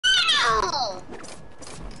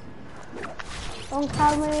I'm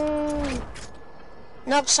coming.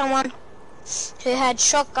 Knocked someone who had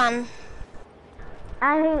shotgun.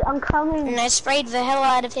 I'm coming. And I sprayed the hell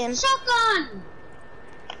out of him. Shotgun!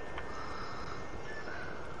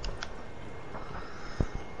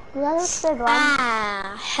 Did I just say one?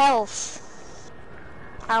 Ah, health.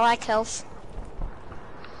 I like health.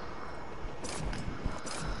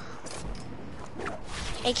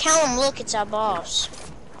 Hey, Callum, look, it's our boss.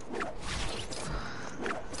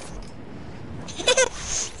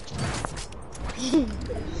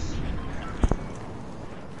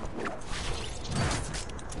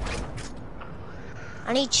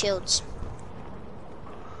 I need shields.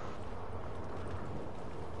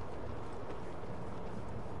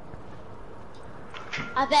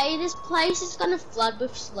 I bet you this place is gonna flood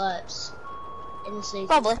with slurps in the season.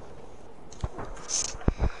 Probably.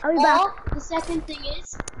 Are we Or back? the second thing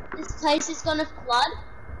is, this place is gonna flood.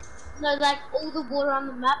 So like all the water on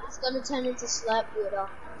the map is gonna turn into slurp water.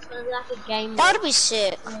 It's gonna be like a game. That would be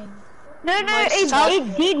sick. No,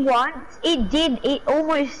 it did once. It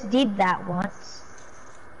almost did that once.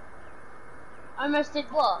 Almost did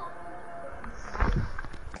what?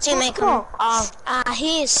 Teammate, come.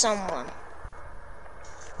 Here's someone.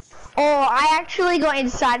 Oh, I actually got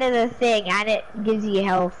inside of the thing and it gives you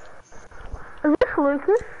health. Is this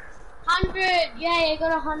Lucas? 100! Yay, I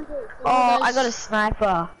got 100. Oh, I got a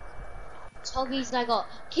sniper. Toggies I got.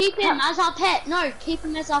 Keep him as our pet. No, keep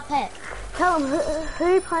him as our pet. Tell him, who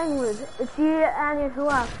are you playing with? It's you and who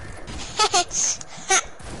else?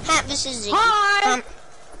 This is Ziggy. Hi!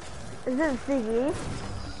 Is it Ziggy?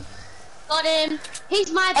 Got him.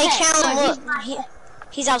 He's my Hey, pet. Callum, No, look.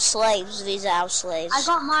 He's our slaves. These are our slaves. I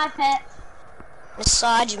got my pet.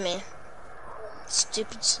 Massage me.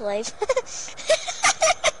 Stupid slave.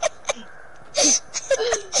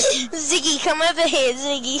 Ziggy, come over here,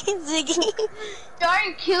 Ziggy. Ziggy.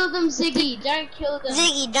 Don't kill them, Ziggy. Don't kill them.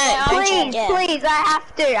 Ziggy, don't. Please, I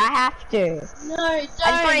have to. No, don't. I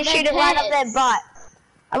just want to shoot it right up their butt.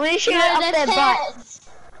 I'm going to shoot it up their butt.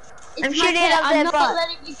 I'm shooting it up their butt. I'm not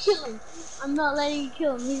letting you kill him. I'm not letting you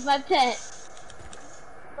kill him. He's my pet.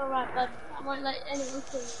 Alright, bud. I won't let anyone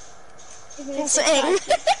kill him. Insane.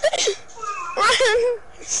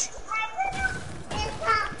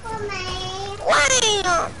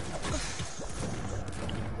 Wow.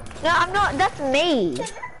 No, I'm not. That's me. No!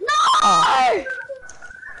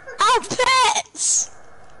 Our pets!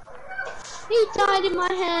 He died in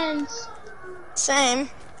my hands. Same.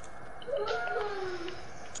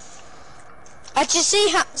 I just see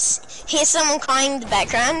how hear someone crying in the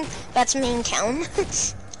background. That's me and Callum.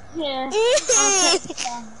 Yeah.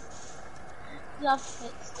 Love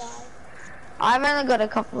pets die. I've only got a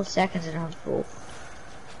couple of seconds and I'm full.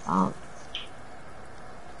 I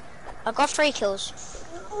got 3 kills.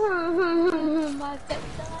 My pet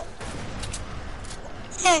died.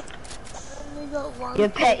 I only got 1. Your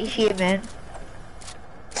pet is human. Yeah.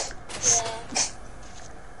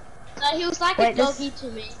 No, he was like a doggy to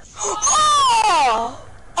me. Oh!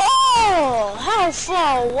 Oh! How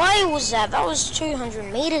far away was that? That was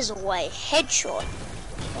 200 meters away. Headshot.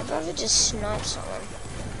 My brother just sniped someone.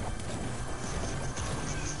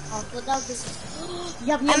 Oh, but that was...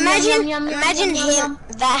 Yum, yum, Imagine, yum, yum, imagine yum, yum, him,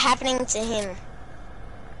 that happening to him.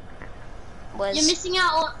 You're missing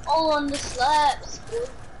out all on the slurps.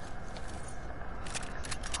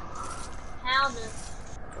 Pounder.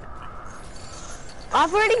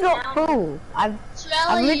 I've already got full. I've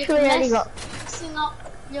literally already got.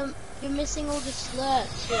 You're missing all the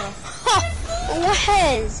slurps. Yeah.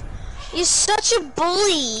 Wes, you're such a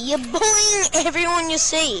bully. You're bullying everyone you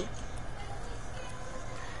see.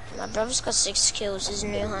 My brother's got 6 kills. His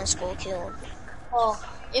new high score kill. Oh,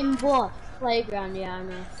 in what? Playground, yeah, I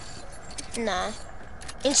know. No.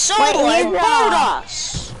 In solo, hold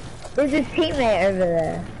us. There's a teammate over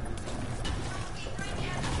there.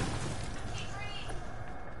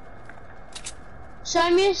 Show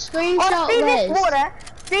me a screenshot, Oh, see Les. this water?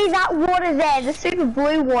 See that water there, the super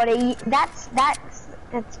blue water? That's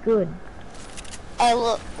good. Hey,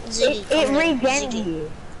 look, Ziggy. It regens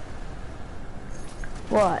you.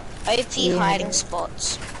 What? OP hiding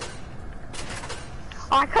spots.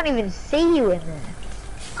 Oh, I can't even see you in there.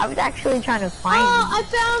 I was actually trying to find you.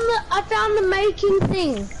 I found the making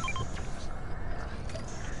thing.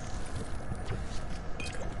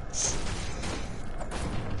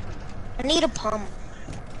 I need a pump.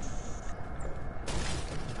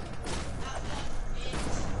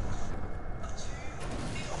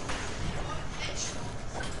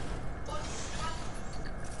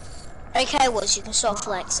 Okay, Woods, you can stop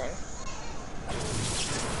flexing.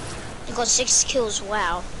 You got 6 kills,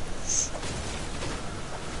 wow.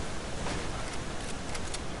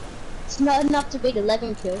 not enough to beat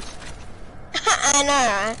 11 kills. I know,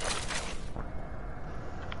 right?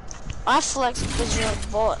 I flexed because you're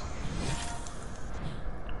a bot.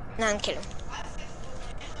 No, I'm kidding.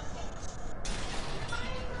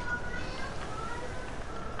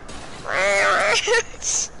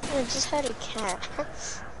 I just had a cat.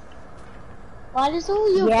 Why does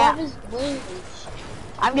all your brothers win?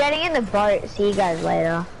 I'm getting in the boat. See you guys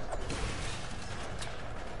later.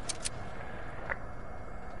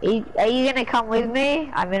 Are you gonna come with me?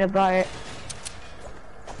 I'm in a boat.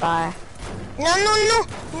 Bye. No, don't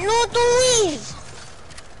leave.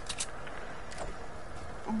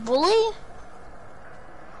 Bully?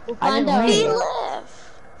 We'll I find didn't out. leave. He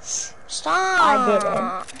left. Stop. I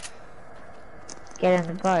didn't. Get in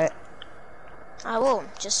the boat. I will.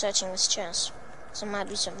 Just searching this chest. So there might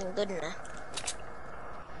be something good in there.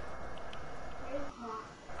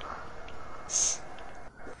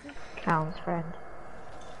 Callum's friend.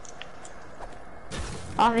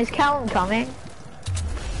 Is Callum coming?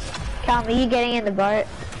 Callum, are you getting in the boat?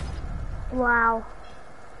 Wow.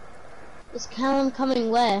 Is Callum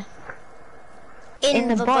coming where? In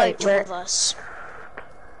the boat where... with us.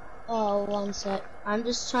 Oh, one sec. I'm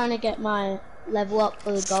just trying to get my level up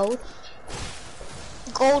for the gold.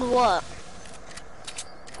 Gold what?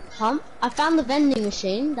 Pump? I found the vending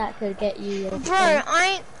machine that could get you your Bro,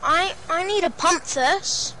 I need a pump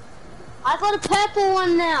first. I got a purple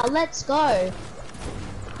one now. Let's go.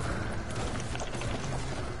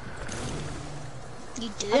 You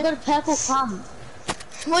I did? got a purple pump.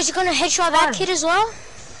 Was you gonna headshot that kid as well?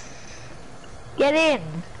 Get in.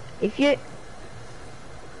 If you...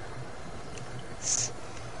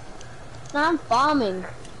 No, I'm farming.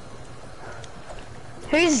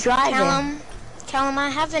 Who's driving? Callum, I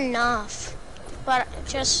have enough. But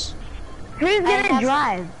just... Who's gonna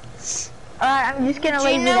drive? Alright, I'm just gonna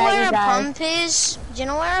leave it at you guys. Do you know where a pump is? Do you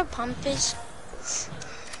know where a pump is?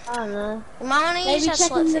 I don't know. You might wanna use that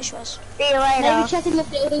slurpfish was. See you later. Maybe checking the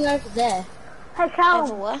building over there. Hey,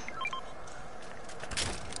 Callum. Over what?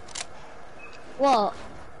 What?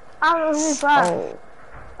 I'm gonna move back. Oh.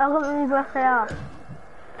 I'm gonna move back there.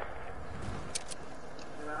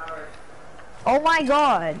 Oh my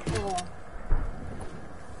god. Oh.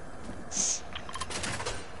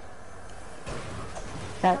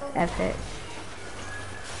 That's epic.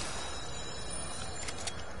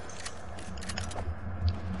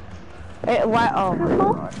 Wait, what? Oh my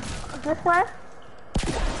god. This way?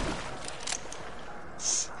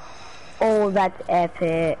 Oh, that's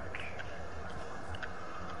epic.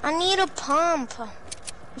 I need a pump. I'm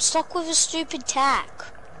stuck with a stupid tack.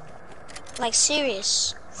 Like,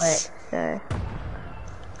 serious. Wait, so...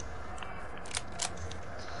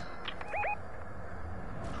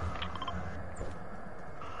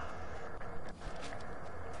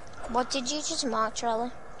 What did you just mark,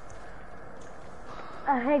 Charlie?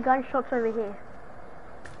 Hey, gun shop's over here.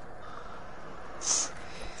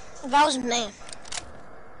 That was me.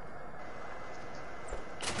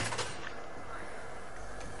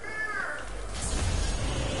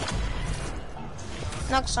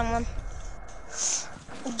 Knock someone.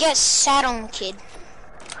 Get sat on, kid.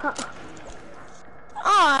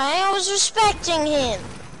 I was respecting him.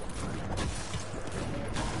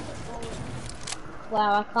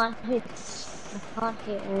 Wow, I can't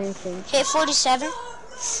hit anything. Hit 47.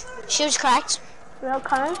 She was cracked. Real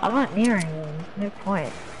coming? I'm not near anyone. No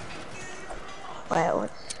point. Wait,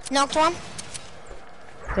 what's... Knocked one.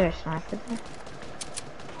 Is there a sniper there?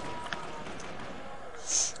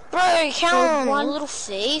 Bro, Callum, you little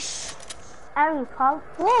thief. I'm pump.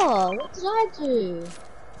 Whoa, what did I do?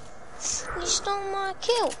 You stole my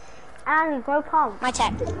kill. And go pump. My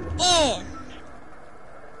tag. Yeah.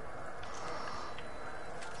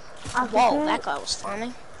 Whoa, that guy was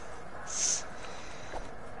farming.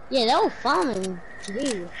 Yeah, they were farming.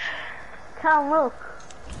 Jeez. Come look.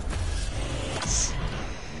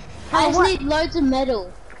 I just need loads of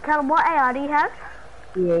metal. Callum, what AR do you have?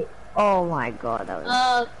 Yeah. Oh my god, that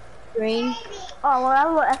was... Green. Oh, well, that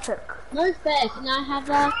was epic. No fair, can I have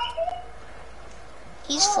that?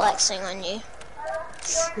 He's flexing on you.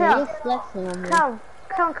 Yeah, you're flexing on me. Come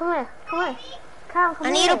here. Come here. Come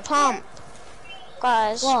I need a pump.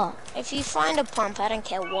 Guys, What? if you find a pump, I don't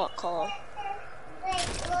care what color.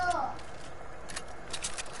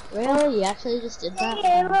 Really? You actually just did that?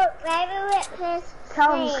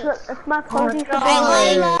 Callum, it's my apologies for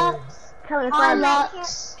Hi, Lux. Callum, it's Hi, my...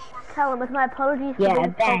 Lux. Callum, it's my apologies for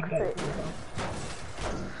being toxic.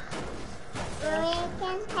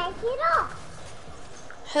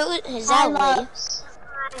 Who is Hi, that? Lux.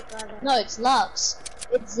 No, it's Lux.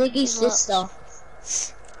 It's Ziggy's Who's sister.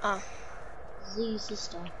 Oh. Ziggy's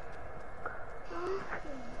sister.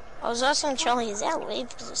 I was asking Charlie, is that Lee?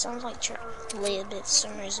 Because it sounds like Lee a bit for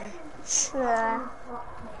some reason. Yeah.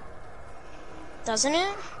 Doesn't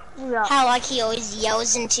it? Yeah. How like he always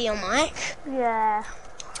yells into your mic? Yeah.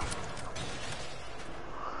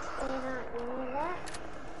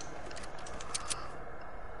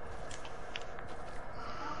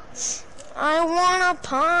 I want a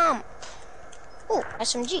pump. Oh,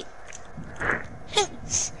 SMG.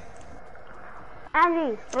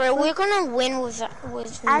 Andy. Bro, we're gonna win with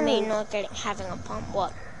Andy. me not having a pump.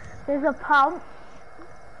 What? There's a pump.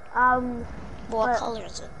 What color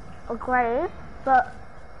is it? A gray, but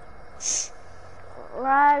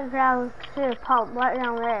right down here, pump right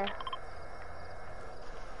down there.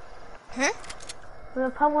 Huh? There's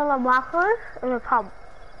a pump with the markers and a pump.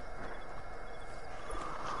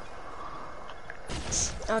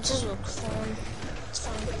 I'll just look for one. It's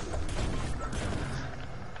fine.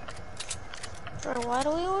 Bro, why do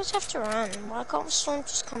we always have to run? Why can't Storm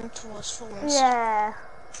just come to us for once? Yeah.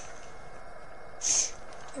 It's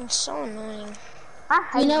so annoying. I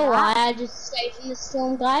hate You know that. why I just stayed in the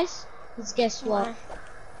storm, guys? Because guess what?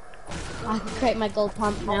 I can create my gold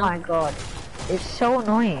pump now. Oh my god. It's so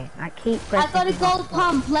annoying. I keep I pressing got a the gold button.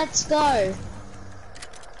 pump, let's go.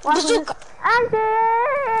 Bazooka!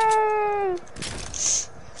 Andy!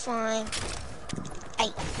 Fine.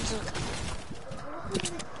 Hey, bazooka.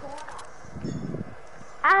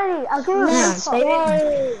 Andy, I'll give you a Yeah, pump. save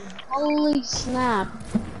it. Holy snap.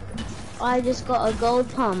 I just got a gold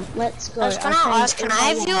pump, let's go. I was gonna changed ask, can all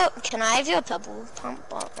I my have your purple pump,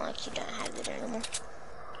 but like you don't have it anymore?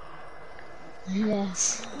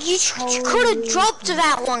 Yes. You could have dropped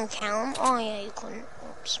that one, Callum. Oh yeah, you couldn't.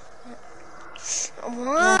 Oops.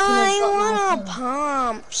 Why got my want a thing.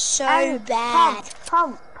 pump so Andy, bad?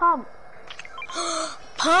 Pump.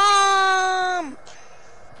 Pump!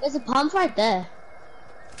 There's a pump right there.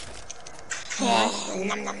 Nom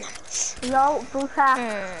nom nom. No, Busa.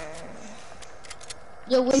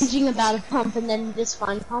 You're whinging about a pump and then this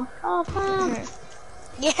fine pump. Oh, pump!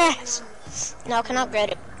 Yes! Now I can upgrade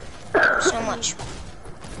it. So much.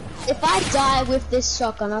 If I die with this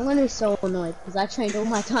shotgun, I'm gonna be so annoyed because I trained all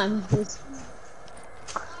my time with this.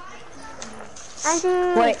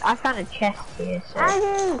 Andy! Wait, I found a chest here, so...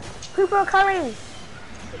 Andy! People are coming!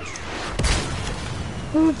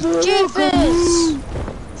 Jeepers!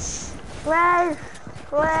 Where's?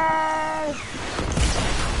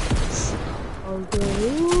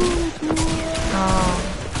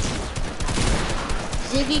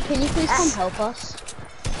 Ziggy, can you please come help us?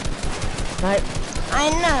 Nope. I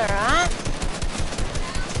know, right?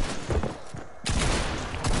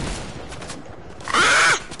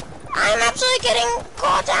 Ah! I'm absolutely getting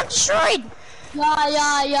goddamn destroyed!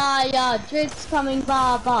 Yeah. Drig's coming,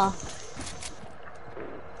 Baba.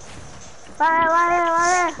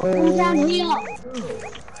 Where? Come down here.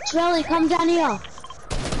 Trelly, come down here.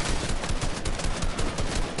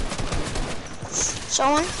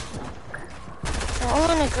 Someone? They're all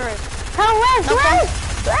in a group. Where?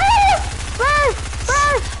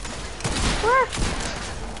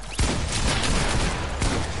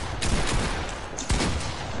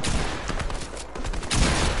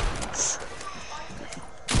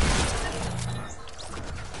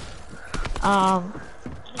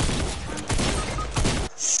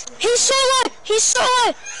 He's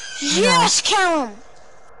solo! Yes, Callum!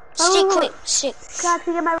 Stick quick, stick. Can I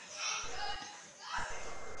get my...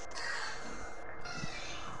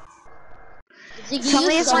 Ziggy, Tell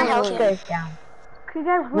me you're if so my health annoying. goes down. Can you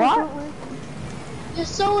guys What? You're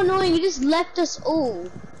so annoying, you just left us all.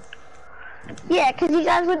 Yeah, because you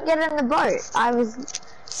guys wouldn't get in the boat. I was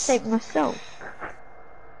saving myself.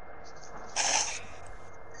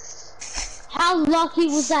 How lucky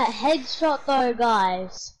was that headshot though,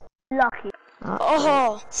 guys? Lucky.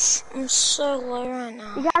 Oh, I'm so low right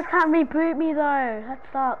now. You guys can't reboot me though. That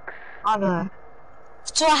sucks. I know.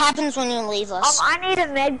 That's what happens when you leave us. I need a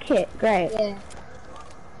med kit. Great. Yeah.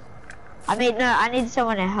 I need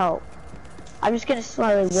someone to help. I'm just gonna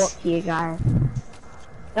slowly walk to you guys.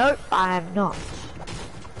 Nope, I'm not.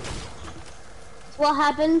 That's what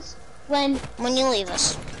happens when... When you leave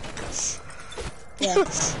us. Yeah.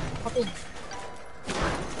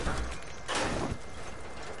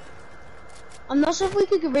 I'm not sure if we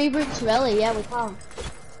could reboot Torelli. Yeah, we can't.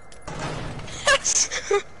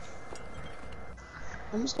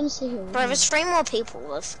 I'm just gonna sit here. Bro, there's 3 more people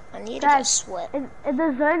with. I need to go Guys, sweat. in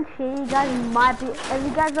the zone 2, you guys might be... If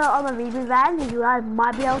you guys are on the reboot van, you guys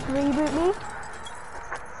might be able to reboot me.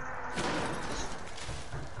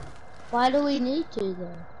 Why do we need to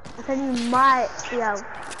though? I said you might be able.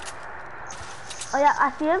 Oh yeah,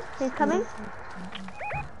 I see him. He's coming.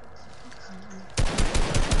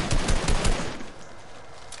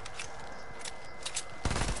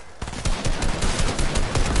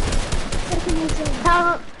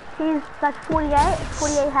 he's like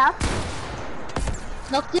 48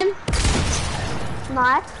 health. Knocked him.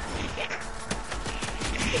 Nice.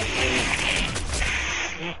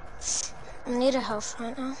 I need a health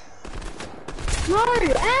right now. No,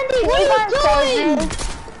 Andy, what are you doing?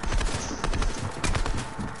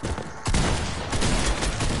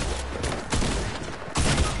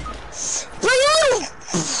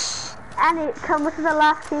 Andy, come to the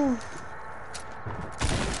last team.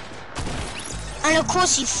 And of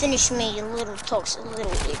course you finished me, you little toxic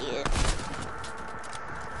little idiot.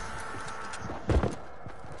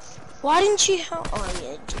 Why didn't you help? Oh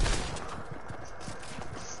yeah.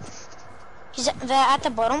 They're at the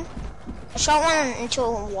bottom. I shot one into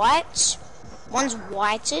white. One's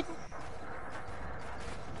whited.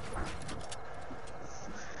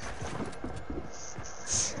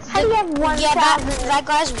 How do you have 1,000? Yeah, that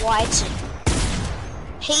guy's whited.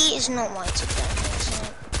 He is not whited though.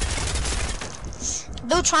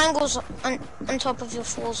 Build triangles on top of your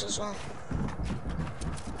floors as well.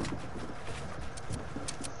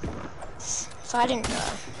 If I didn't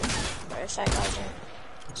die, or if that guy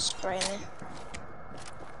didn't spray me.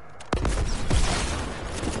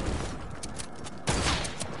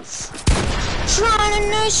 Trying to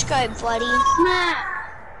no scope, buddy.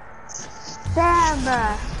 Damn,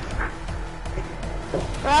 bro.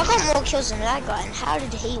 Bro, I got more kills than that guy, and how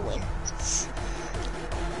did he win?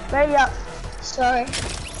 Ready up. Sorry.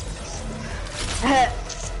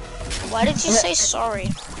 Why did you say sorry?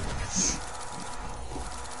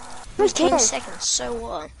 It was 10 seconds, so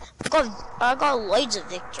what? I got loads of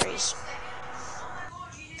victories.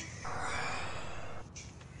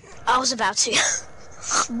 I was about to.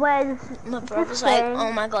 When My brother's like,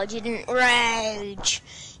 oh my god, you didn't rage.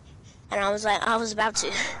 And I was like, I was about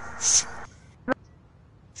to.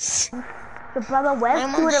 the brother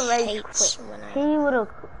West, he would have raged hates quick. when I... He would have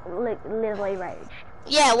literally raged.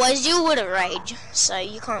 Yeah, Wes, you would have raged, so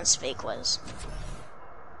you can't speak, Wes.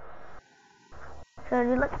 So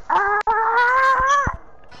you're like,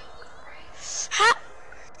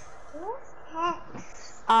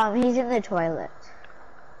 He's in the toilet.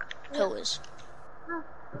 Who is?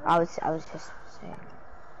 I was just saying.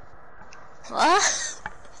 What?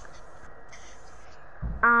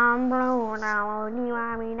 blue now, you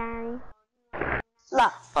want me daddy?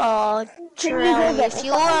 Look, Oh, Trelly, if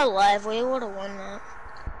you were alive, we would have won that.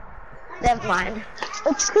 never mind.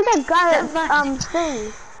 It's because that guy,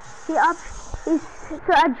 thing.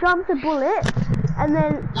 So I jumped the bullet, and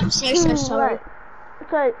then I'm so sorry.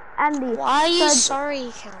 So Andy, Why are you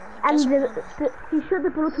sorry, Callum? and he shot the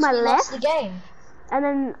bullet to my We lost left, the game. and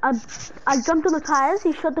then I jumped on the tires.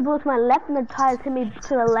 He shot the bullet to my left, and the tires hit me to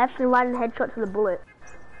the left, and right in headshot to the bullet.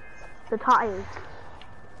 The tires.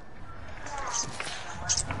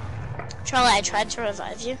 Charlie, I tried to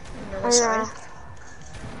revive you. I'm really sorry.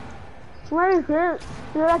 Where is it?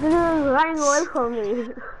 You're like running away from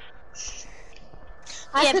me.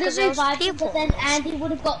 I Yeah, could because have there was revived him, people. but then Andy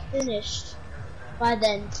would have got finished by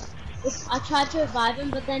then. If I tried to revive him,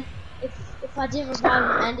 but then if I didn't revive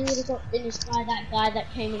him, Andy would have got finished by that guy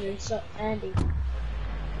that came in and shot Andy.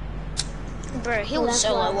 Bro, he Well, was that's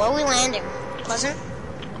so why low. Where are we landing? Pleasant?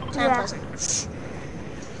 Sound Yeah. pleasant.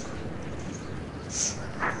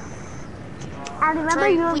 And remember Bro,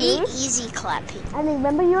 you and we me? easy clap people. And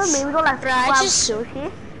remember you and me? We got like Bro, I 12 just- kills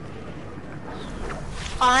here.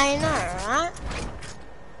 I know, right?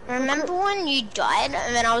 Remember when you died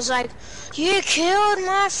and then I was like, you killed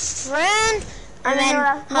my friend? And then, you're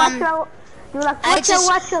like, watch out. You're like, I watch just-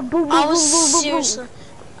 out, boom, boom, I boom, was boom, boom, seriously,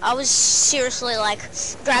 I was seriously like,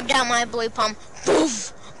 grabbed out my blue pump,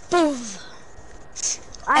 poof, poof. boom.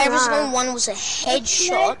 Every single one was a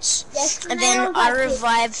headshot, and then I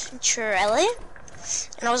revived Chirelli,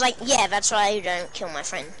 and I was like, yeah, that's why you don't kill my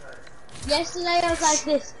friend. Yesterday I was like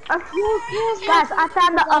this. Guys, I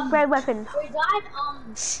found the upgrade weapon. We died,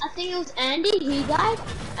 I think it was Andy, he died,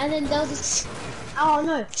 and then there was this, oh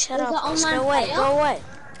no, Shut there was up, an let's online go away, player, go away.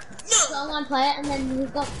 an online player, and then he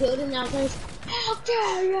got killed, and I was like, how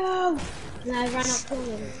dare you? And I ran up to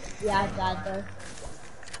him, and yeah, I died though.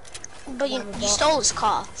 But you stole his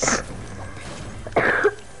car.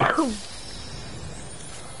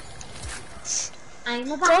 I'm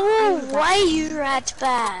a Go bat, away, you rat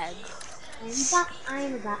bag.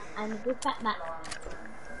 I'm a big fat bat.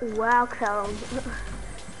 Wow, Callum.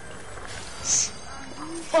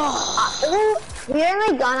 Oh, The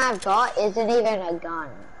only gun I've got isn't even a gun.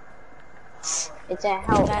 It's a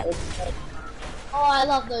health. That- It's Oh, I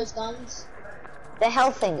love those guns. the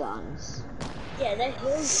healthing guns. Yeah, they're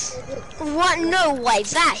huge. what? No way,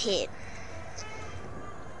 that hit.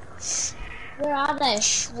 Where are they?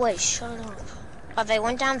 Wait, shut up. Oh, they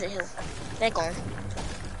went down the hill. They're gone.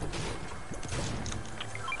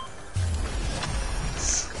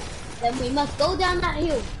 Then we must go down that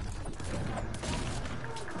hill.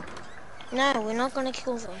 No, we're not gonna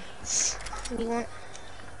kill them. We want.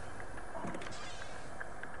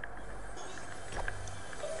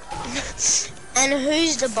 And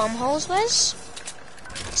who's the bumholes, Wes?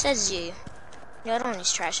 Says you. You're the one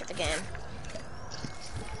who's trash of the game.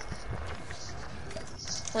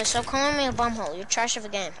 Wait, stop calling me a bumhole. You're trash of the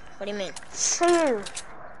game. What do you mean? To you.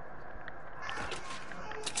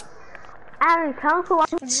 Aaron, tell us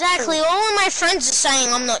what. Exactly. All of my friends are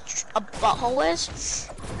saying I'm not a butthole, Wes.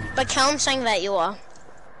 But Callum's saying that you are.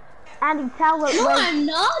 Andy, tell what. No, I'm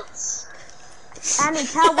not. Andy,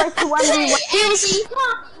 tell Wes to 1v1. Andy, you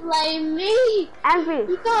can't blame me.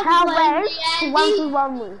 Andy, You can't tell blame Wes me, to Andy.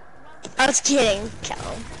 1v1 me. I was kidding,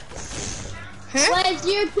 Callum. Where's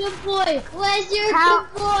your good boy? Where's your How-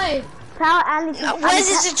 good boy? Tell Andy to. Wes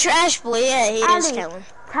is a trash boy. Yeah, he is, Andy. Callum.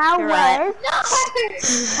 Tell You're Wes. right. No.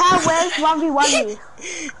 Tell Wes 1v1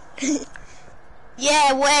 me.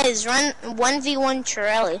 Yeah, Wes, run 1v1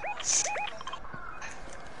 Torelli.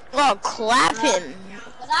 Oh, clap him.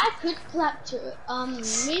 But I could clap to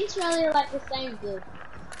me and Charlie are like the same build.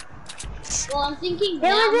 Well, I'm thinking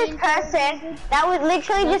There now. was this person that was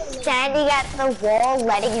literally just standing at the wall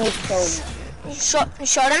letting me kill me. Shot him,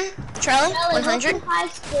 Charlie, Charlie, 100. what's the high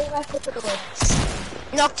skill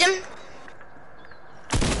record? Knocked him.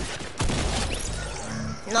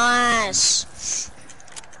 Nice.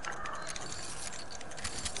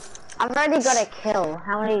 I've already got a kill.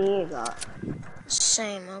 How many do you got?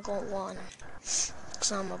 Same, I got one.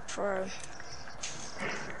 Cause I'm a pro.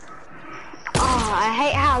 Oh, I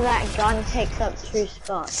hate how that gun takes up 2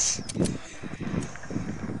 spots.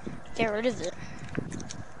 Get rid of it.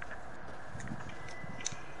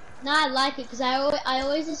 No, I like it because I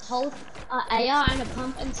always just hold AR and a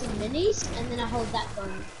pump and some minis, and then I hold that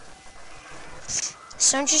gun.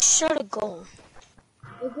 Someone just shot a goal.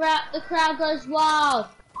 The crowd goes wild.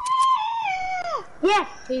 Yes!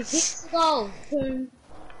 He hits the goal. Boom.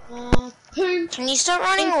 Boom. Can you start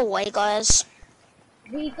running away, guys?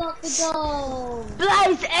 We got the goal.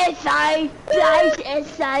 Blaze SA! Blaze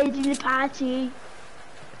SA to the party.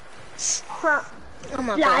 Oh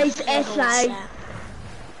my Blaze god. What the hell SA. is that?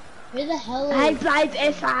 Who the hell Hey, is Blaze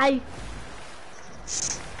SA!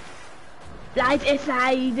 Blaze SA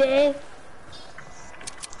there.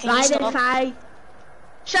 Can you Blaze stop? SA.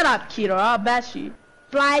 Shut up, Kira. I'll bash you.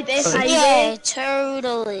 Blaze SA Yeah, there.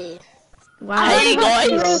 totally. Wow. I've already got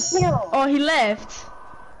guys. 3 kills. Oh, he left.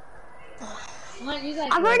 Why don't you guys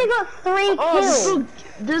I've win? already got 3 Oh, kills. look,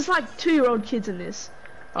 there's like 2-year-old kids in this.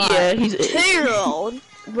 Yeah, he's 2-year-old.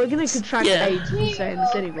 We're gonna contract Yeah. AIDS from saying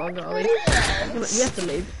this any longer, are we? We have to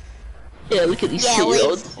leave. Yeah, look at these Yeah,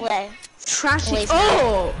 2-year-olds. leave. Trashy. Leave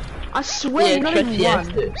Oh! I swear, not even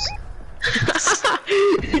one.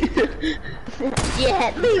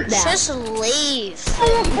 Yeah, leave now. Just leave.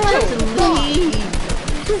 Just leave.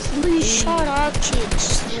 Just leave. Shut up, kid.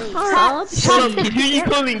 Just leave. Shut up. Shut up, kid. Who you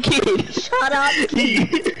calling kid? Shut up.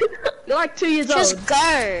 You're like 2 years Just old.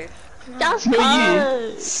 go. Just No,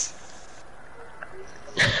 go.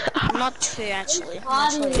 I'm not 2 actually. I'm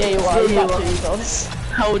Party. actually Yeah, you are. You're about 2 years old.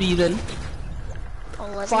 How old are you then?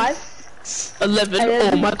 11. 5? 11?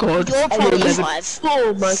 Oh my god. You're probably 11. 5.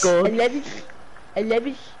 Oh my god. 11?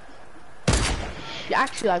 11? You're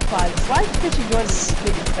actually like 5. Why is Pesci joining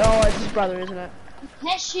me? Oh, it's his brother, isn't it?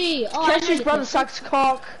 Pesci. Oh, I know Pesci's the brother Pesci. sucks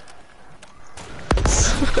cock.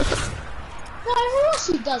 No, who else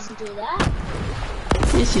who doesn't do that?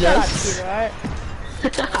 Yes, he Shut up, does. kid, alright?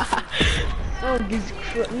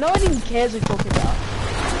 No one even cares what you're talking about.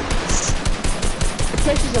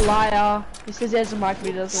 Pesci's a liar. He says he has a mic, but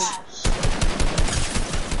he doesn't.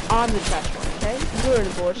 I'm the trash one, okay? You're an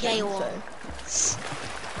abortion. Yeah, you are. so.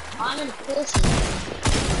 I'm in a person.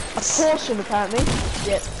 A portion, apparently.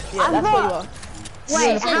 Yep. Yeah, I'm that's what you not- are. Wait,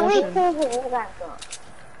 You're an how many abortion. kills have you guys got?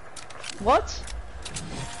 What?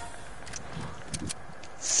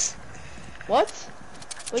 What?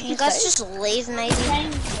 What Can you guys just leave, maybe?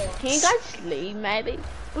 Can you guys leave, maybe?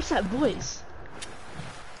 What's that voice?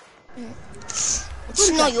 It's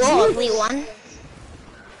not your ugly one.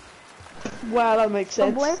 Wow, that makes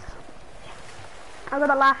sense. Boys, I got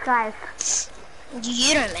the last guys.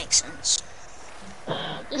 You don't make sense.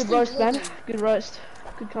 Good roast, man. Good roast.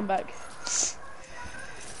 Good comeback.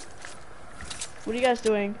 What are you guys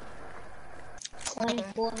doing? Playing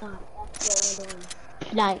Fortnite. That's what we're doing.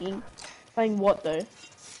 Playing. Playing what though?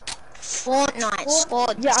 Fortnite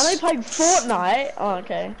squads. Yeah, I know playing Fortnite. Oh,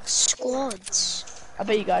 okay. Squads. I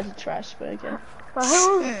bet you guys are trash, but okay. But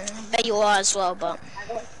who? I bet you are as well, but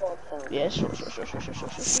Yeah, sure.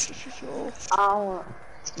 Oh,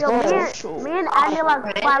 Yo, me and Andy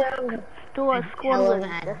like 5. do a squad with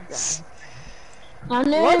man. this I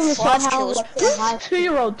knew What it was 5 somehow kills? like Who's a high this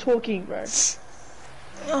 2-year-old talking, bro?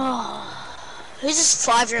 Oh, who's this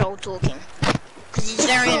 5-year-old talking? Because he's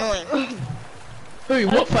very annoying. Who?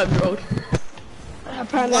 What 5-year-old?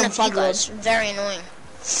 Apparently One I'm of you 5-year-old. guys, very annoying.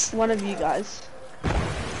 One of you guys. And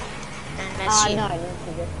that's you. No, I didn't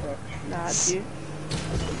see this bit. Nah, it's you. Nah,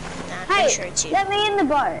 I'm Hey, pretty sure it's you. let me in the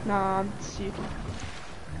boat. Nah, it's you.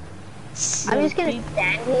 I'm just gonna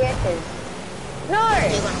stand here, cause... No!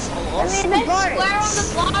 You're gonna fall Let off. me in the boat. Swear on the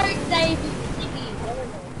boat, David.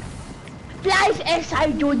 Guys, X,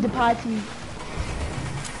 I joined the party.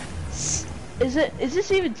 Is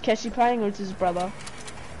this even Keshi playing or is his brother?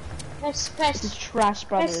 It's his trash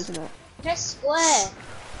brother, Press- isn't it? Press square.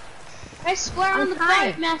 Press square on the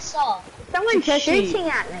trying. boat, Master. Someone's Takeshi. shooting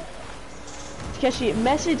at me. Keshi,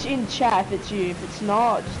 message in chat if it's you. If it's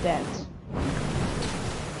not, just dance.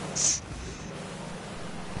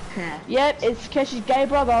 Yep, it's Keshi's gay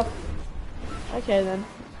brother. Okay then.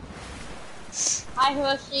 Hi,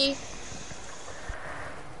 Hershey.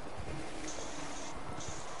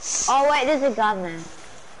 Oh wait, there's a gun there.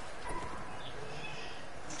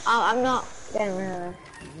 Oh, I'm not getting rid of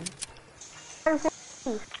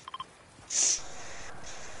it.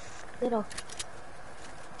 Get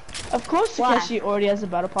off. Of course Why? Takeshi already has a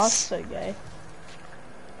battle pass, so gay.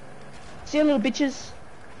 See you little bitches.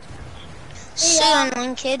 So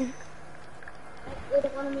annoying, kid. We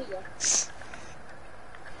don't want to meet you.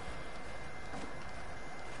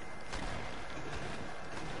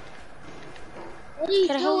 What are you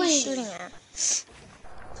What the hell are you doing? shooting at?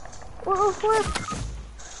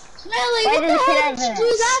 Smelly, Why what did the the kid hell did you have do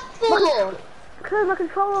that for? Cause my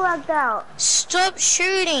controller lagged out. Stop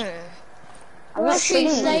shooting! I'm not Hershey, shooting.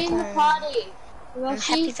 stay in the party. I'm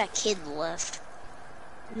Hershey. happy that kid left.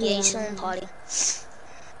 Yeah, he's still in the party.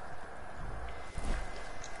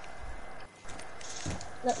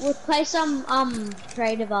 We'll play some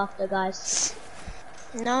creative after, guys.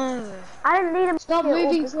 No. I didn't need him. Stop to moving,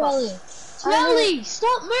 open cup. Smelly. Smelly,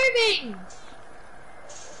 stop moving.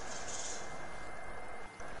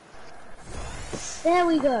 There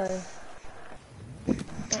we go.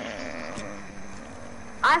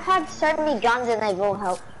 I've had so many guns and they've all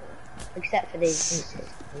helped. Except for these.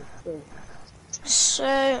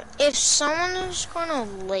 So, if someone is gonna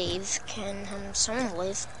leave, can someone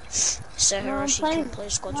leave? So No, I'm Hiroshi playing. can play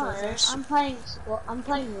squads No, with us. I'm playing. I'm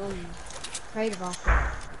playing creative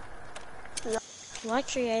after. Why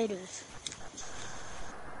creative?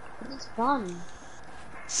 It's fun.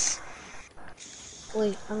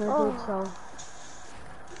 Wait, I'm gonna do it so.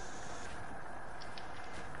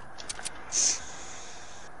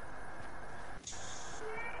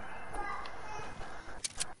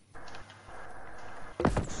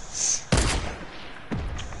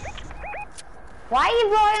 Why are you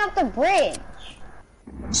blowing up the bridge?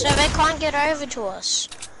 So they can't get over to us.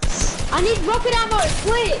 I need rocket ammo,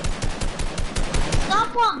 quick!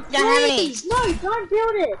 Someone, Don't have any. please! No, don't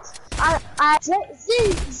build it!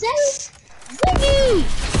 Ziggy!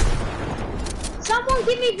 Someone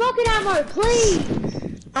give me rocket ammo, please!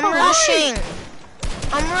 I'm rushing.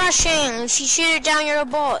 I'm rushing. If you shoot it down, you're a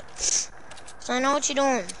bot. So I know what you're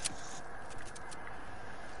doing.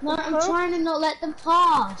 No, I'm trying to not let them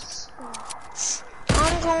pass.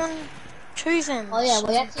 I'm going to them. Oh yeah,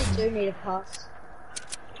 we actually do need a pass.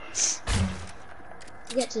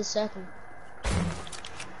 To get to the circle.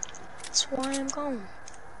 That's why I'm going.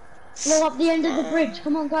 Go up the end of the bridge,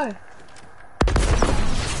 come on, go.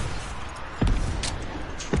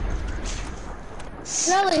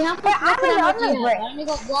 Swelly, how much rocket ammo do you have? I only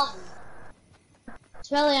got one.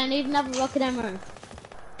 Swelly, I need another rocket ammo.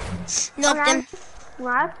 Nope, them.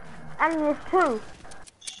 Right? And there's two.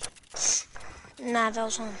 Nah, that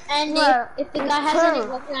was one. And No, if the guy has any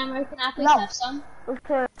rocket ammo, can I please have some?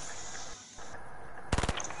 Okay.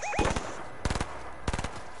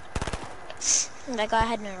 That guy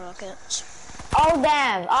had no rockets. Oh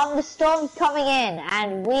damn, the storm's coming in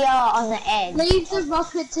and we are on the edge. Leave the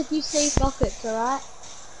rockets if you see rockets, alright?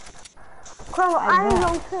 Crow, I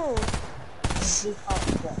know too.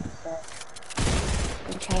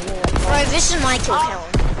 Bro, this is my kill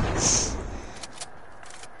count.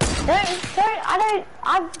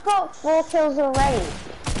 I've got 4 kills already.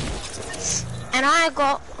 And I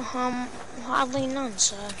got, hardly none,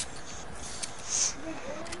 so.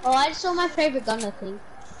 Oh, I just saw my favorite gun, I think.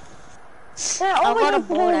 All we got a need to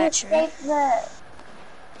do board, is actually.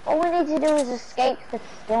 all we need to do is escape the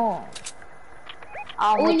storm.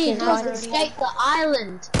 All we which need is to going do is escape the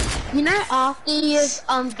island. You know, after you've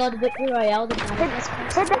got a victory royale, the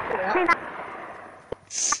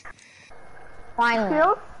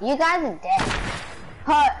Finally. You guys are dead.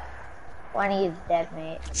 But when he is dead,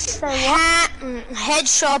 mate.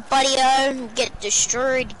 Headshot, buddy-o. Get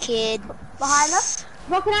destroyed, kid. Behind us?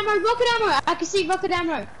 Rocket ammo, rocket ammo! I can see rocket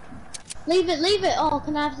ammo. Leave it, leave it. Oh,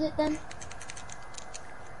 can I have it then?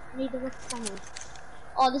 Need the rocket ammo.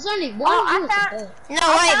 Oh, there's only one. Oh, I here. found.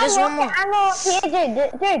 No, wait, there's one rocket more. ammo up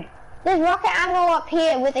here, dude. There's rocket ammo up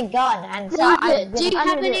here with a gun, and so Do you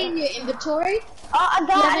have any in your inventory? Oh, I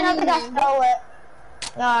got another guy stole it.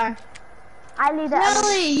 No. I need it.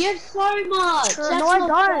 Really? You have so much. True. That's No, I not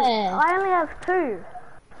don't. fair. I only have 2.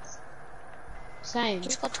 Same.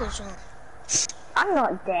 He's got 2 as well. I'm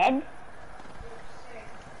not dead.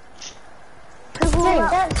 People Dude, are-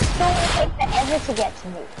 that storm will take forever to get to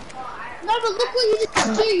me. No, but look what you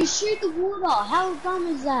just do. You shoot the water. How dumb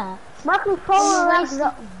is that? My controller lags.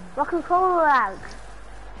 wasting- My controller lags.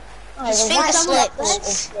 His the finger one-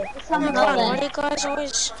 slips. Someone God, up why do there. you guys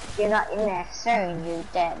always... You're not in there soon, you're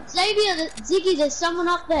dead. Xavier, Ziggy, there's someone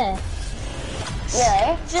up there.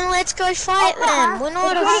 Really? Then let's go fight them. We're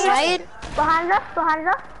not afraid. Behind us, behind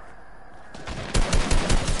us.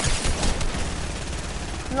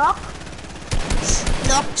 Knock.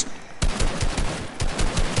 Knocked.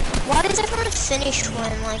 Why does everyone finish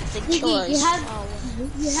when, like, the Ziggy, killers? you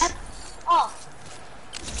have. Oh,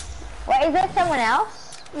 Wait, is there someone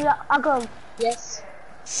else? Yeah, I got him. yes.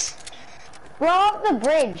 Blow up the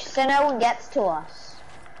bridge so no one gets to us.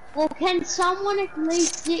 Well, can someone at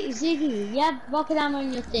least Ziggy? You have rocket ammo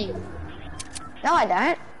in your thing, No, I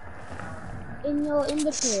don't. in your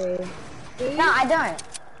inventory. Do you? No, I don't.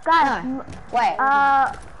 Guys, Wait.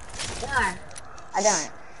 uh, No, I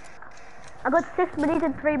don't. I got 6 minis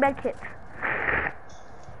and 3 medkits.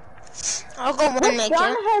 I've got one Gun maker.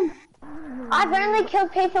 has... I've only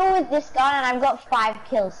killed people with this gun and I've got 5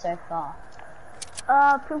 kills so far.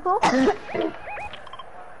 People?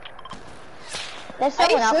 There's Are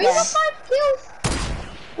you someone up sure you there. got 5 kills?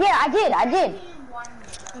 Yeah, I did.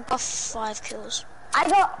 I've got 5 kills. I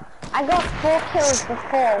got 4 kills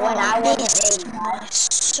before when I wasn't needed. Nice.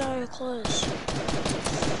 So close.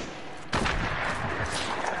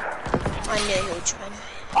 I knew he would try.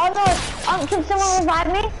 Oh no! Can someone revive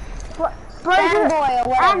me? Bro, Fanboy or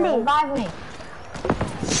whatever, Andy. revive me.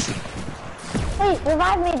 Please,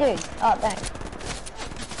 revive me, dude. Oh, thanks.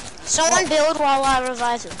 Someone build while I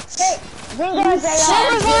revive him. Hey, Zingo's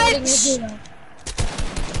Someone AI. revive!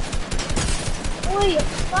 Oi,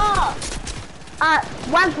 stop!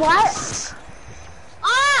 one's white.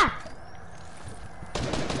 Ah!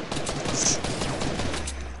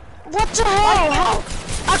 What the hell? How?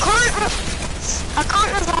 I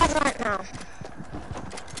can't revive right now.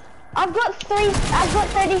 I've got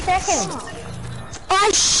 30 seconds.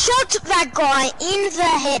 I shot that guy in the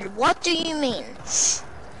head. What do you mean? There's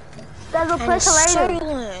a And place so later.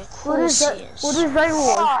 like, of What is course that? he is. What is zone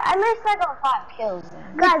war? Oh, at least I got 5 kills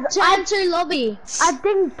then. Guys, Turn to lobby. I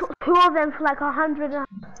think 2 of them for like 100 or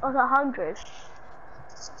 100.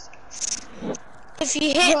 If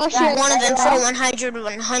you hit one of them for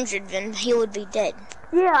 100, then he would be dead.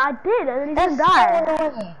 Yeah, I did, and then he didn't So die.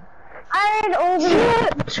 annoying. I need all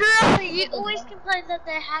the... Charlie, you always complain that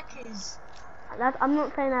they're hackers. I'm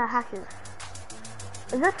not saying they're hackers.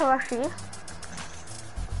 Is this a rushy?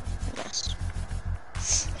 Yes.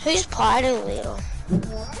 Who's party leader?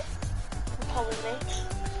 Probably me.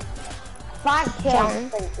 5 John.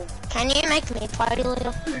 kills. Can you make me party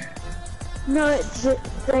leader? No, it's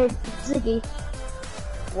Ziggy.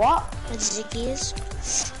 What? It's Ziggy's.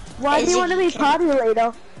 Why Hey, do you want to be Ziggy, can- party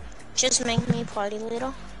leader? Just make me party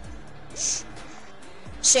leader.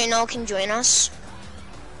 So Noel can join us.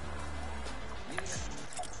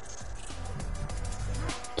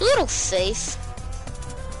 You little thief.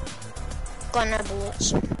 Got no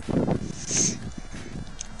bullets.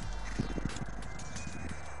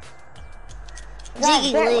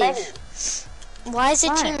 Ziggy, get leave. ready. Why is it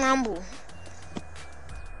Why? Team Rumble?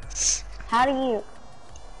 How do you...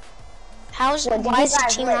 How's What, did why you is it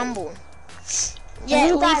guys Team leave? Rumble? Yeah,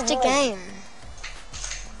 you leave guys the leave? game.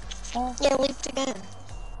 Oh. Yeah, leave the game.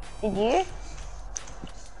 Did you?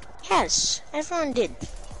 Yes, everyone did.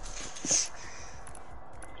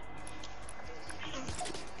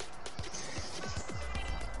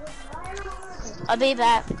 I'll be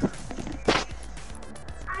back.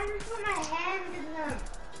 I just put my hand in them.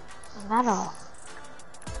 Not all.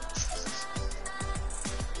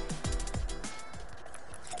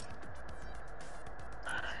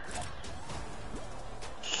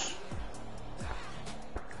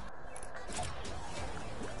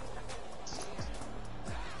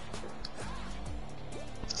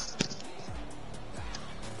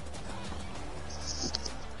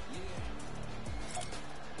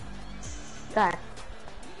 Go.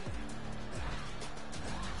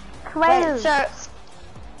 creators.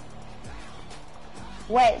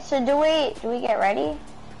 Wait, so do we get ready?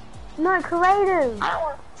 No, creators. I don't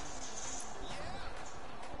want.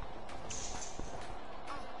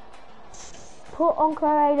 Put on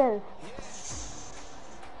creators.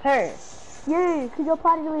 Who? You, because you're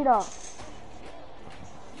party leader.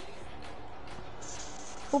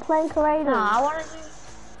 We're playing creators. No, I want to do.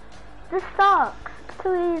 This sucks. It's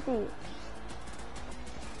too easy.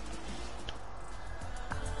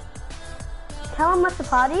 Tell him what's the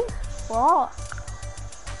party? What?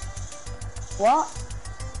 What?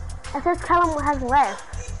 It says Callum has left.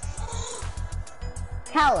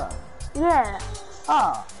 Callum. Yeah.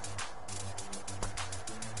 Oh.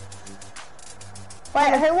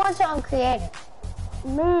 Wait, who wants it on creative?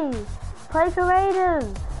 Me. Play creative.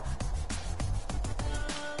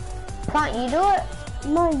 Can't you do it?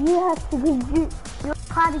 No, you have to do you're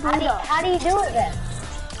party leader. How do you do it then?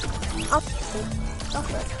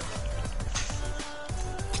 Okay.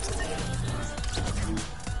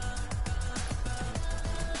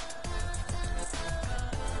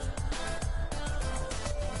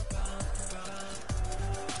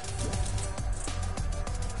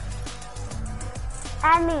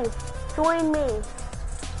 Annie, join me.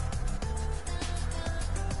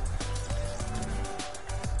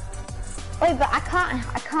 Wait, but I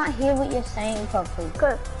can't hear what you're saying properly.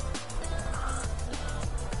 Go.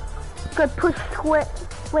 Go push square.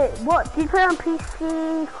 Wait, what? Do you play on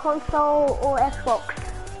PC, console, or Xbox?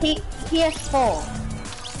 PS4.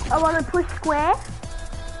 I want to push square.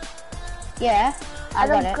 Yeah, I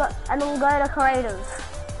got it. And then go to creators.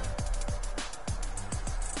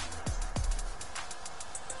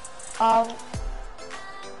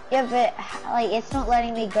 Yeah, but like it's not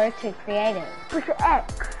letting me go to creative. Push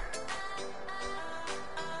X.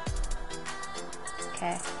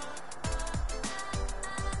 Okay.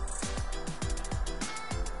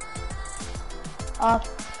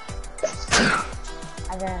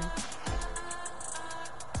 And then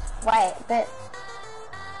wait, but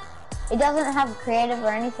it doesn't have creative or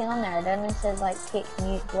anything on there. It only says like kick,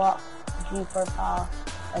 mute, block, view profile,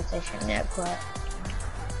 PlayStation Network.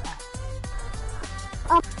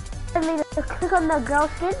 Click on the girl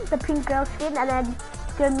skin, the pink girl skin, and then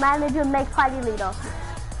go manager and make party leader.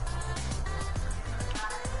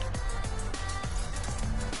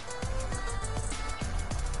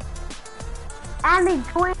 And they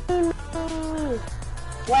join me.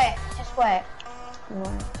 Wait, just wait.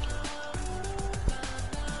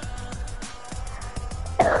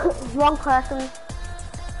 Wrong person.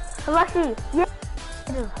 Rushy, yeah.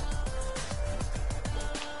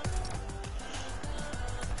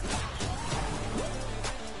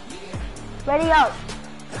 Ready up.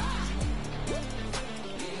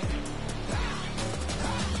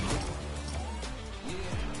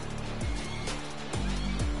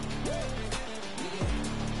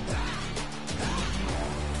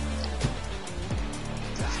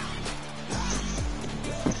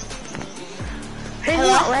 Who's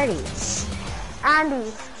not ready?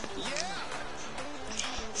 Andy.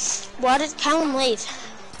 Why did Callum leave?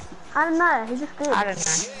 I don't know, he just did. I don't know.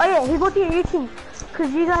 Oh yeah, he's watching YouTube,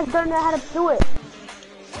 because you guys don't know how to do it.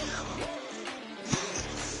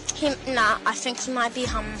 Nah, I think he might be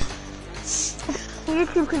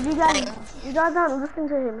YouTube, because you guys aren't listening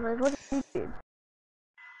to him, so he's watching YouTube.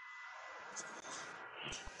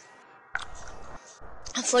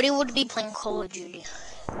 I thought he would be playing Call of Duty.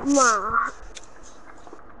 Nah.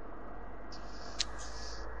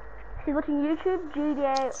 He's watching YouTube,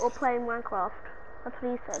 GTA, or playing Minecraft. That's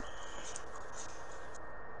what he said.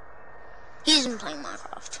 He isn't playing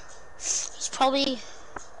Minecraft. He's probably...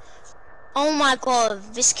 Oh my god,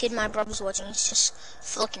 this kid my brother's watching, he's just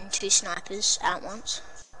flicking 2 snipers at once.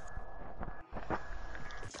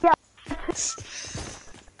 Yeah.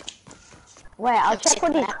 Wait, I'll check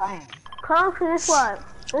what he's playing. Come on for this one.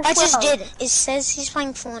 I just did. It says he's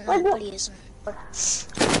playing Fortnite, but he isn't. What?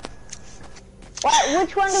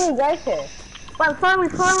 Which one do we go to? Wait, follow me.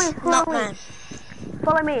 Not mine.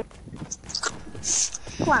 Follow me.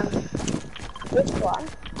 One. Which one?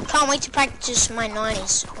 Can't wait to practice my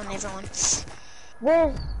 90s on everyone.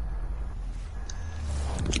 There's...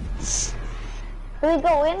 Do we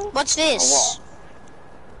go in? What's this?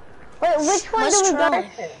 Wait, which one Let's do we try. go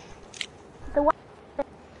to? The one.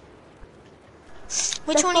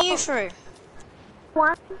 Which one are you through?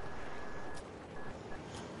 One.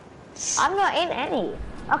 I'm not in any.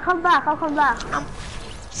 I'll come back.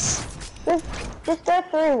 Just go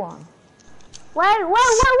through one. Wait. No.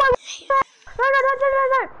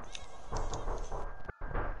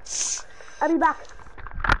 I'll be back.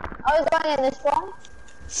 Are we going in this one?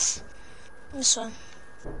 This one.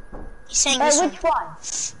 He's saying Wait, this which one?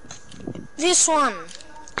 This one.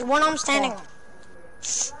 The one I'm standing on.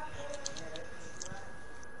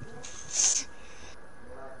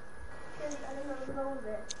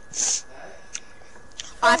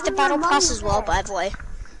 I have the battle pass as well, by the way.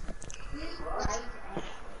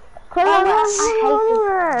 Don't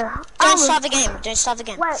start the game. Don't start the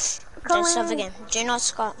game. Don't start the game. Do not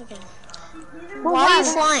start the game. Why are you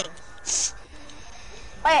flying?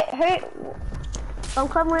 Wait, who? I'm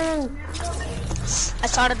coming. I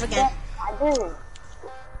started the game.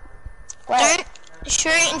 I didn't. Don't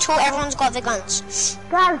shoot until everyone's got the guns.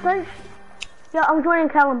 Guys, don't. Yo, I'm joining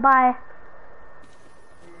Calvin. Bye.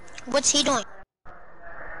 What's he doing?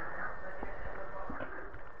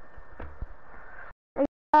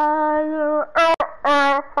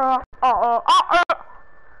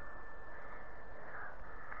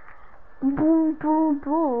 Boom, boom,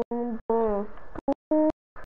 boom,